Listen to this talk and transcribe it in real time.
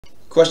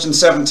Question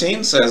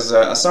 17 says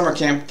a summer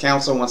camp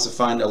council wants to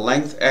find a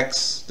length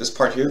x, this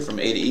part here from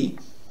A to E,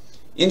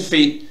 in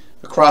feet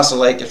across a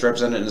lake as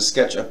represented in the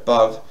sketch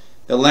above.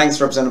 The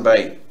lengths represented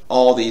by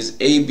all these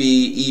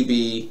AB,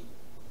 EB,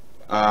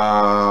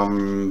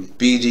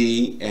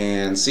 BD,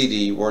 and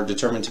CD were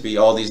determined to be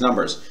all these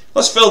numbers.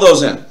 Let's fill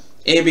those in.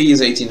 AB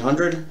is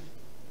 1800.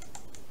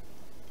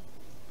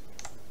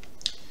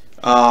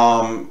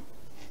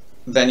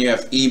 Then you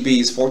have EB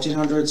is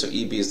 1400, so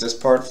EB is this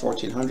part,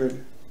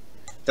 1400.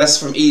 That's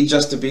from E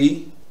just to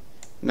B,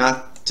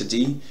 not to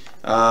D.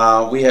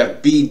 We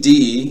have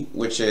BD,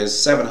 which is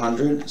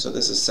 700, so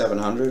this is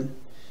 700.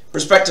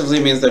 Respectively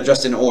means they're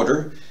just in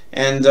order.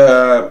 And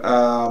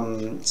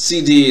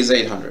CD is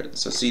 800,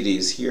 so CD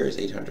is here is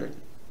 800.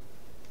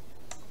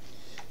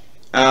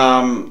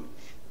 And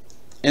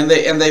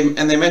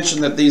they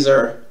mentioned that these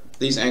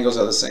angles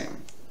are the same.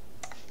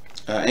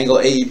 Angle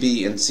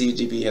AEB and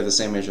CDB have the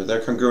same measure. They're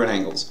congruent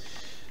angles.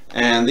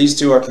 And these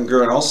two are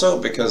congruent also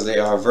because they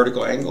are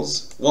vertical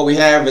angles. What we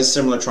have is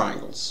similar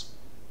triangles.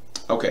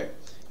 Okay,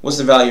 what's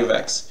the value of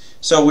x?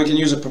 So we can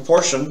use a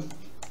proportion.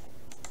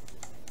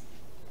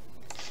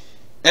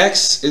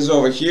 X is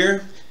over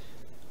here,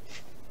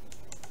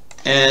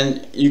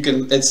 and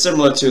it's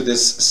similar to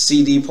this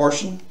CD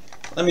portion.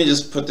 Let me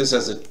just put this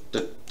as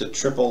the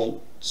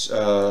triple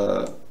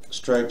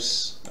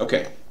stripes.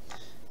 Okay,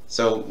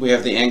 so we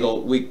have the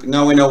angle.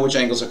 Now we know which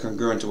angles are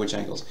congruent to which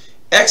angles.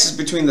 X is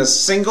between the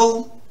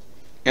single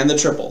and the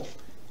triple.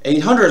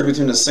 800 is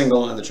between the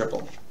single and the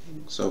triple.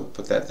 So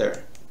put that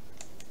there.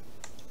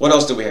 What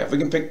else do we have? We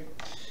can pick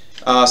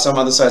some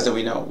other sides that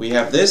we know. We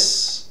have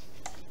this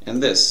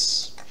and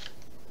this.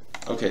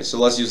 Okay, so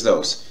let's use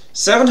those.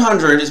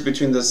 700 is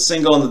between the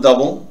single and the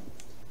double.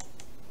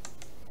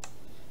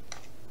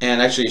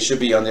 And actually it should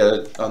be on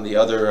the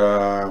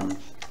other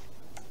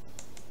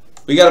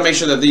we got to make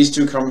sure that these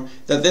two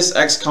this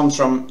x comes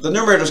from, the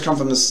numerators come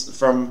from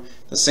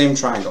the same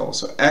triangle.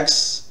 So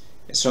x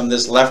is from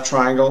this left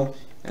triangle,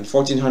 and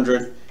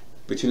 1400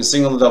 between the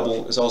single and the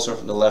double is also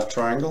from the left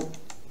triangle.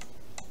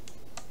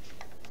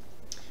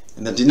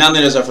 And the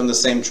denominators are from the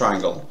same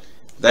triangle.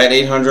 That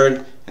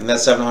 800 and that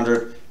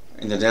 700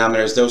 in the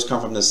denominators, those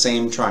come from the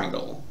same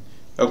triangle.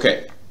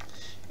 Okay,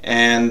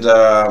 and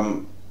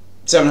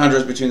 700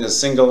 is between the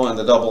single and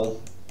the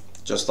double,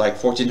 just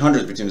like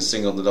 1400 is between the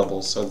single and the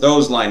double. So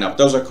those line up,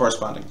 those are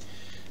corresponding.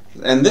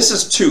 And this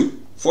is 2.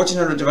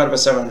 1400 divided by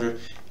 700.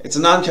 It's a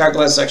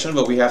non-calculus section,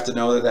 but we have to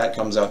know that that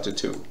comes out to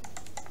 2.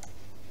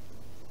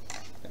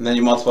 And then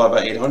you multiply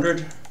by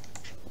 800.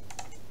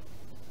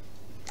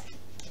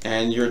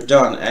 And you're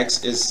done.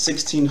 X is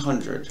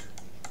 1600.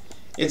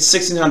 It's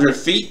 1600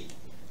 feet,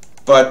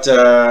 but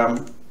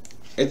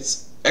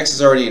X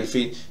is already in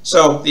feet.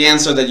 So the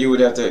answer that you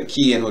would have to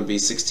key in would be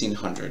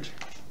 1600.